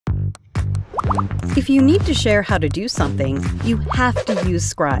If you need to share how to do something, you have to use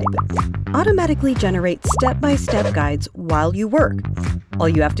Scribe. Automatically generate step-by-step guides while you work. All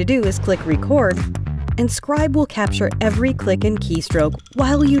you have to do is click Record, and Scribe will capture every click and keystroke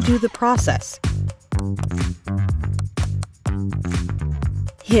while you do the process.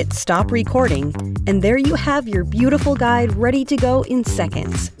 Hit Stop Recording, and there you have your beautiful guide ready to go in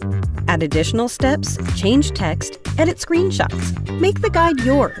seconds. Add additional steps, change text, edit screenshots. Make the guide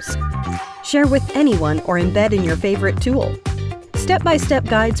yours. Share with anyone or embed in your favorite tool. Step-by-step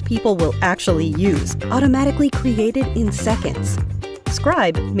guides people will actually use, automatically created in seconds.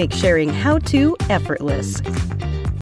 Scribe makes sharing how-to effortless.